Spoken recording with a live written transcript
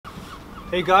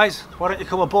Hey guys, why don't you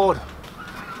come aboard?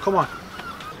 Come on.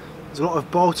 There's a lot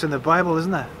of boats in the Bible, isn't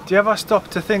there? Do you ever stop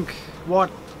to think what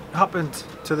happened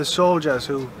to the soldiers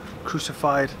who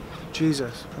crucified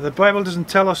Jesus? The Bible doesn't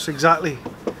tell us exactly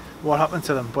what happened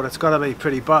to them, but it's got to be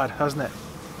pretty bad, hasn't it?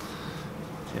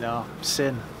 You know,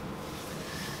 sin.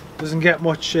 Doesn't get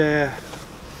much worse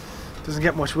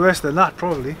than that,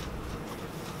 probably.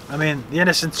 I mean, the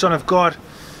innocent Son of God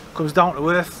comes down to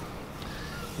earth.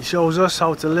 He shows us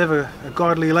how to live a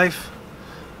godly life.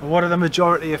 And what do the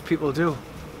majority of people do?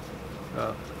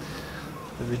 Well,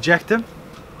 they reject him,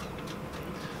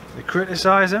 they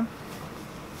criticize him,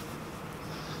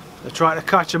 they try to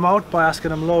catch him out by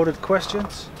asking him loaded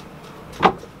questions.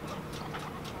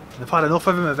 They've had enough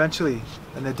of him eventually,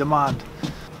 and they demand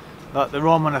that the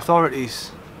Roman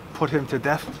authorities put him to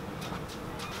death.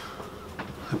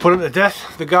 They put him to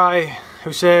death, the guy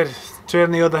who said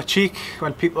turn the other cheek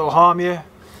when people harm you.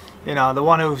 You know, the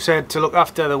one who said to look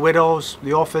after the widows,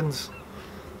 the orphans.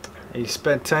 He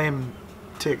spent time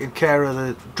taking care of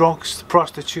the drunks, the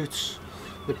prostitutes,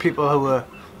 the people who were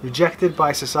rejected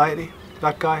by society.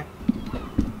 That guy.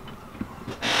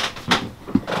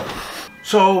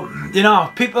 So, you know,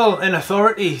 people in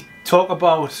authority talk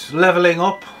about levelling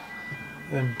up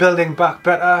and building back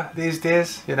better these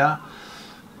days, you know.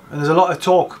 And there's a lot of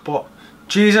talk, but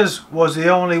Jesus was the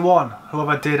only one who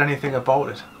ever did anything about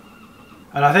it.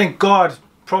 And I think God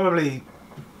probably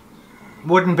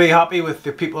wouldn't be happy with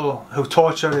the people who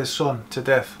torture his son to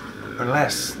death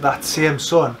unless that same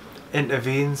son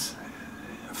intervenes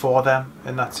for them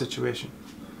in that situation.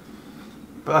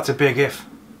 But that's a big if,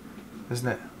 isn't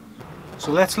it?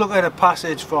 So let's look at a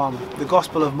passage from the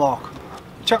Gospel of Mark,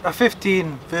 chapter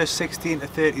 15, verse 16 to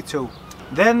 32.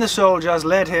 Then the soldiers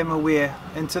led him away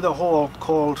into the hall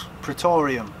called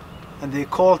Praetorium, and they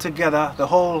called together the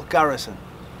whole garrison.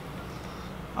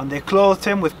 And they clothed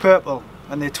him with purple,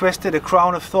 and they twisted a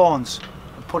crown of thorns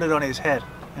and put it on his head,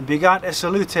 and began to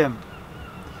salute him,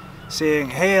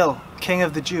 saying, "Hail, King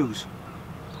of the Jews!"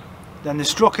 Then they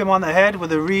struck him on the head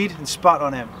with a reed and spat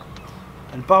on him,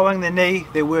 and bowing the knee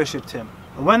they worshipped him.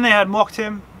 And when they had mocked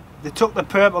him, they took the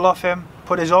purple off him,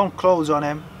 put his own clothes on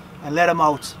him, and led him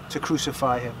out to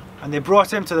crucify him. And they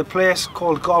brought him to the place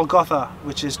called Golgotha,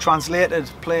 which is translated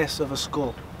place of a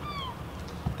skull.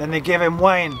 Then they gave him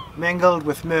wine mingled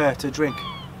with myrrh to drink,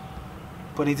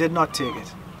 but he did not take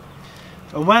it.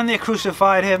 And when they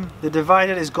crucified him, they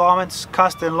divided his garments,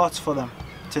 casting lots for them,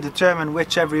 to determine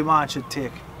which every man should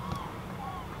take.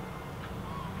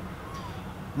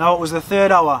 Now it was the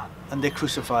 3rd hour, and they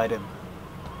crucified him.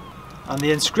 And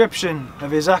the inscription of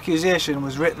his accusation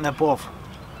was written above,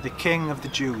 "The King of the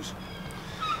Jews."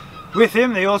 With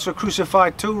him they also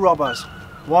crucified 2 robbers,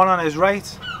 one on his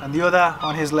right and the other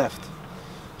on his left.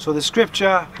 So the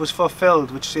scripture was fulfilled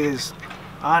which says,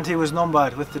 "And he was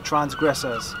numbered with the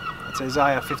transgressors." It's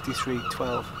Isaiah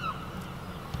 53:12.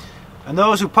 And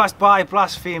those who passed by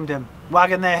blasphemed him,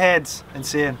 wagging their heads and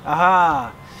saying,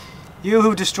 "Aha! You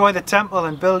who destroy the temple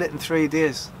and build it in 3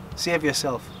 days, save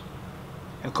yourself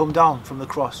and come down from the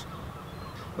cross."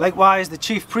 Likewise the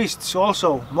chief priests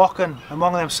also, mocking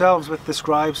among themselves with the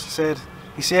scribes, said,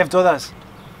 "He saved others,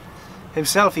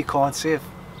 himself he can't save.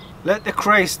 Let the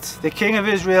Christ, the King of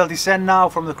Israel, descend now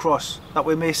from the cross, that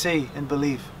we may see and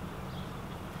believe."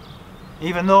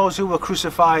 Even those who were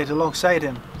crucified alongside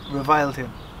him reviled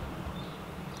him.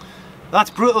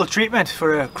 That's brutal treatment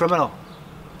for a criminal.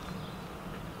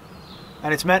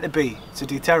 And it's meant to be. It's a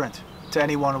deterrent to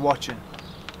anyone watching.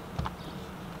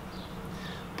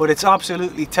 But it's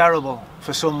absolutely terrible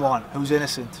for someone who's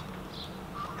innocent.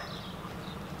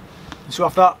 And so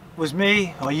if that was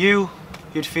me or you,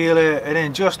 you'd feel an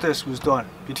injustice was done.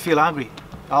 You'd feel angry.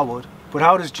 I would. But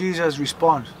how does Jesus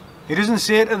respond? He doesn't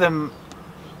say to them,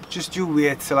 "Just you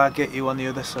wait till I get you on the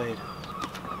other side."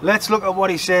 Let's look at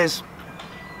what he says.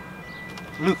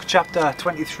 Luke chapter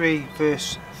 23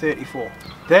 verse 34.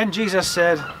 Then Jesus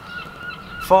said,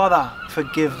 "Father,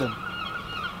 forgive them,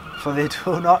 for they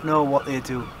do not know what they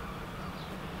do."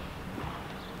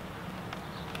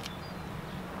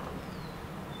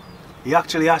 He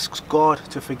actually asks God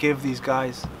to forgive these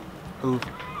guys who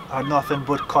had nothing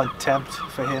but contempt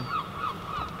for him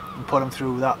and put him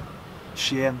through that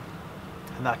shame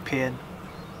and that pain.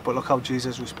 But look how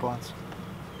Jesus responds.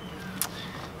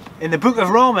 In the book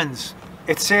of Romans,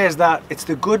 it says that it's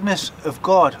the goodness of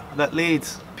God that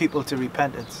leads people to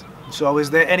repentance. So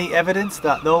is there any evidence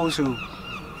that those who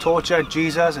tortured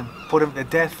Jesus and put him to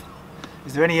death,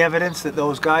 is there any evidence that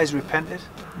those guys repented?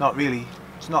 Not really.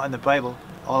 It's not in the Bible.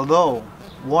 Although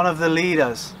one of the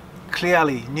leaders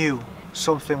clearly knew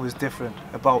something was different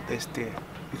about this day,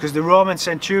 because the Roman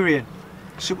centurion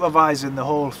supervising the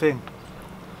whole thing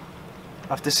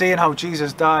After seeing how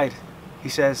Jesus died, he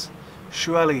says,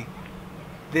 surely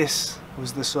this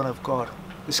was the Son of God.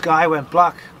 The sky went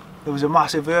black. There was a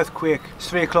massive earthquake. It's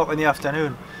 3 o'clock in the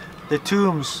afternoon. The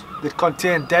tombs that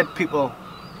contained dead people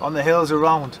on the hills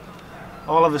around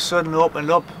all of a sudden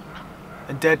opened up,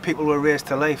 and dead people were raised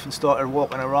to life and started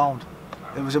walking around.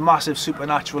 It was a massive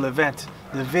supernatural event.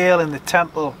 The veil in the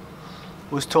temple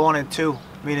was torn in two,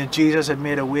 meaning Jesus had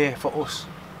made a way for us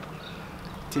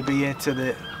to be into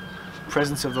the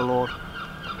presence of the Lord.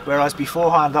 Whereas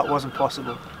beforehand that wasn't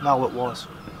possible, now it was.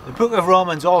 The book of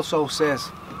Romans also says,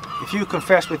 if you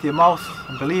confess with your mouth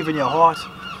and believe in your heart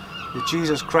that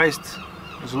Jesus Christ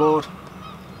is Lord,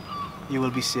 you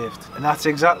will be saved. And that's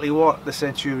exactly what the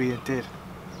centurion did.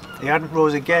 He hadn't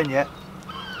rose again yet,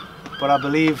 but I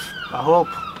hope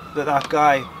that that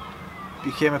guy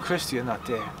became a Christian that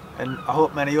day, and I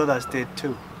hope many others did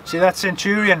too. See, that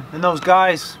centurion and those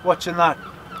guys watching that,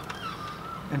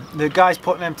 and the guys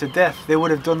putting him to death, they would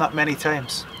have done that many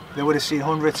times. They would have seen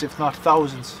hundreds if not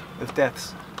thousands of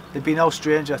deaths. They'd be no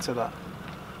stranger to that,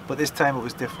 but this time it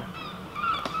was different.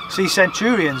 See,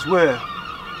 centurions were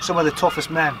some of the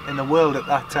toughest men in the world at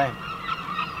that time.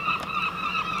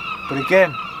 But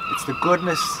again, it's the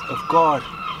goodness of God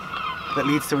that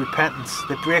leads to repentance,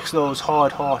 that breaks those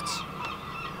hard hearts,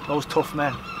 those tough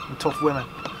men and tough women.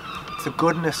 It's the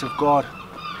goodness of God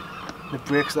that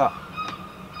breaks that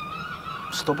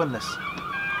stubbornness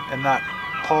and that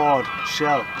hard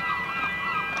shell.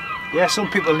 Yeah, some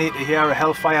people need to hear a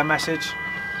hellfire message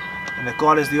and that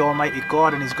God is the Almighty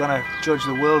God and He's going to judge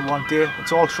the world one day.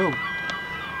 It's all true.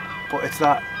 But it's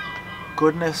that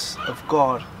goodness of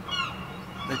God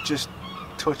that just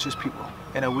touches people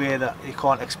in a way that you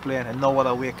can't explain, and no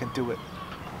other way can do it.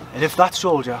 And if that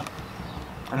soldier,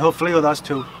 and hopefully others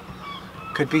too,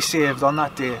 could be saved on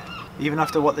that day, even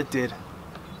after what they did,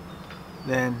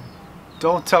 then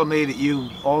don't tell me that you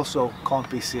also can't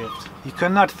be saved. You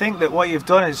cannot think that what you've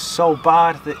done is so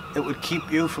bad that it would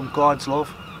keep you from God's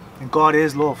love. And God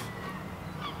is love.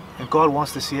 And God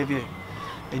wants to save you.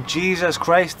 And Jesus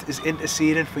Christ is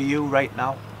interceding for you right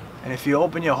now. And if you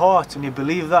open your heart and you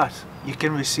believe that, you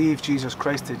can receive Jesus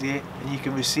Christ today, and you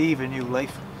can receive a new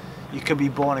life. You can be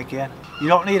born again. You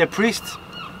don't need a priest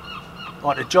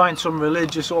or to join some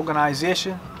religious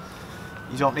organization.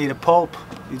 You don't need a pope.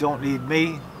 You don't need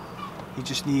me. You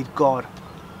just need God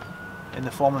in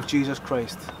the form of Jesus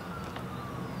Christ.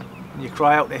 When you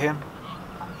cry out to Him,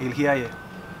 He'll hear you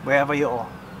wherever you are.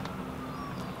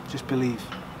 Just believe.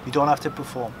 You don't have to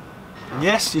perform. And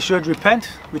yes, you should repent,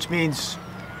 which means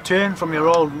turn from your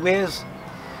old ways,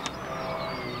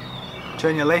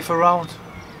 turn your life around.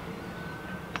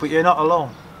 But you're not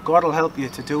alone. God will help you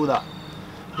to do that.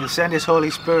 He'll send His Holy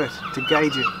Spirit to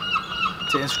guide you,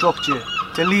 to instruct you,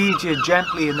 to lead you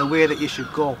gently in the way that you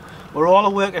should go. We're all a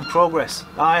work in progress.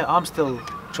 I'm still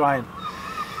trying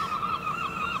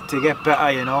to get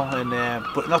better, you know, and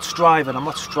but not striving. I'm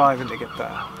not striving to get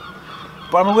better.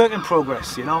 But I'm a work in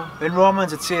progress, you know. In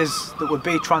Romans it says that we'll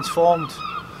be transformed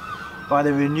by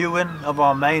the renewing of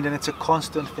our mind, and it's a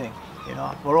constant thing, you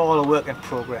know. We're all a work in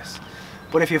progress.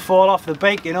 But if you fall off the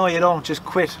bike, you know, you don't just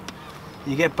quit.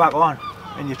 You get back on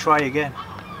and you try again.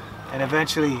 And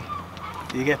eventually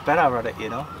you get better at it, you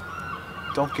know.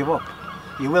 Don't give up.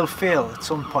 You will fail at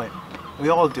some point. We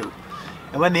all do.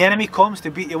 And when the enemy comes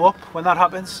to beat you up, when that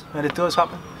happens, when it does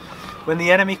happen, when the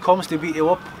enemy comes to beat you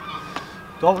up,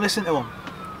 don't listen to him.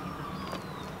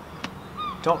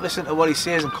 Don't listen to what he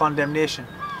says in condemnation.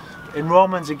 In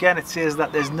Romans again it says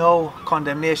that there's no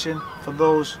condemnation for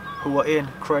those who are in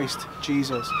Christ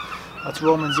Jesus. That's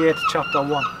Romans 8 chapter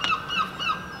 1.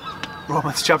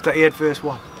 Romans chapter 8 verse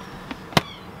 1.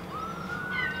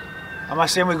 Am I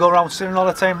saying we go around sinning all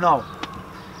the time? No.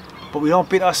 But we don't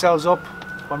beat ourselves up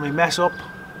when we mess up.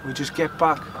 We just get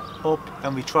back up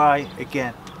and we try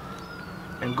again.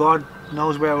 And God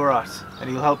knows where we're at, and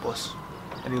He'll help us,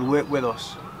 and He'll work with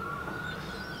us.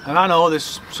 And I know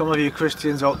there's some of you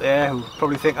Christians out there who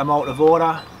probably think I'm out of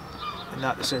order, and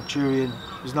that the centurion,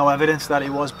 there's no evidence that he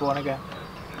was born again.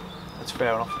 That's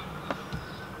fair enough.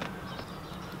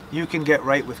 You can get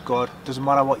right with God, doesn't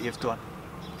matter what you've done.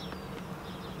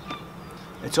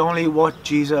 It's only what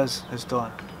Jesus has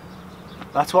done.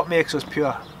 That's what makes us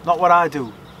pure. Not what I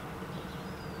do.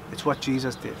 It's what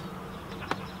Jesus did.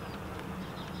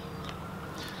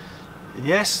 And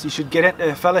yes, you should get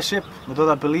into fellowship with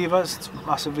other believers. It's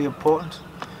massively important.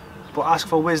 But ask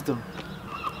for wisdom.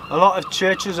 A lot of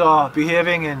churches are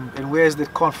behaving in ways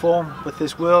that conform with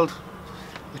this world,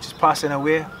 which is passing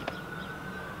away.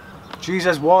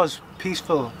 Jesus was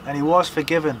peaceful and He was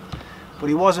forgiven, but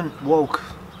He wasn't woke.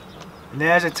 And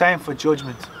there's a time for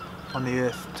judgment on the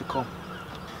earth to come.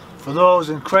 For those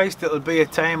in Christ it'll be a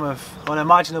time of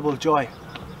unimaginable joy.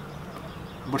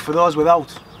 But for those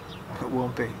without, it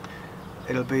won't be.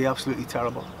 It'll be absolutely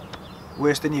terrible.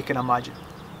 Worse than you can imagine.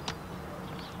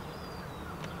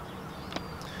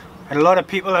 And a lot of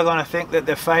people are going to think that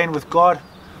they're fine with God,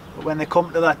 but when they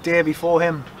come to that day before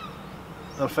Him,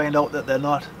 they'll find out that they're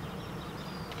not.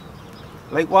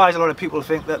 Likewise, a lot of people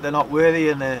think that they're not worthy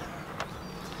and they're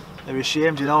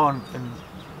ashamed, you know, and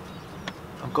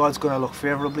God's going to look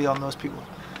favourably on those people.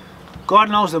 God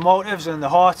knows the motives and the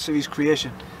hearts of His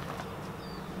creation.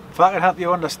 If I can help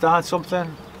you understand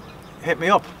something, hit me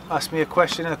up. Ask me a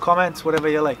question in the comments, whatever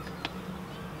you like.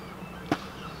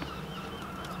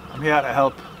 I'm here to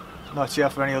help, not here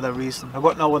for any other reason. I've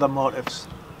got no other motives.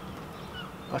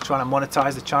 I'm not trying to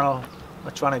monetize the channel. I'm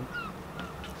not trying to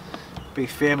be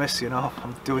famous, you know.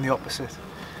 I'm doing the opposite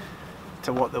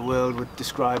to what the world would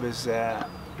describe as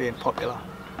being popular.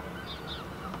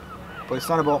 But it's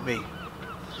not about me.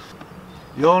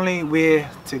 The only way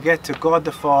to get to God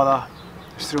the Father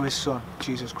is through His Son,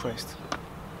 Jesus Christ.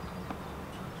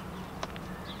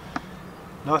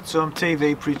 Not some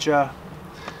TV preacher.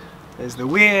 There's the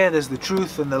way, there's the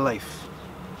truth and the life.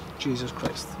 Jesus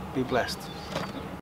Christ. Be blessed.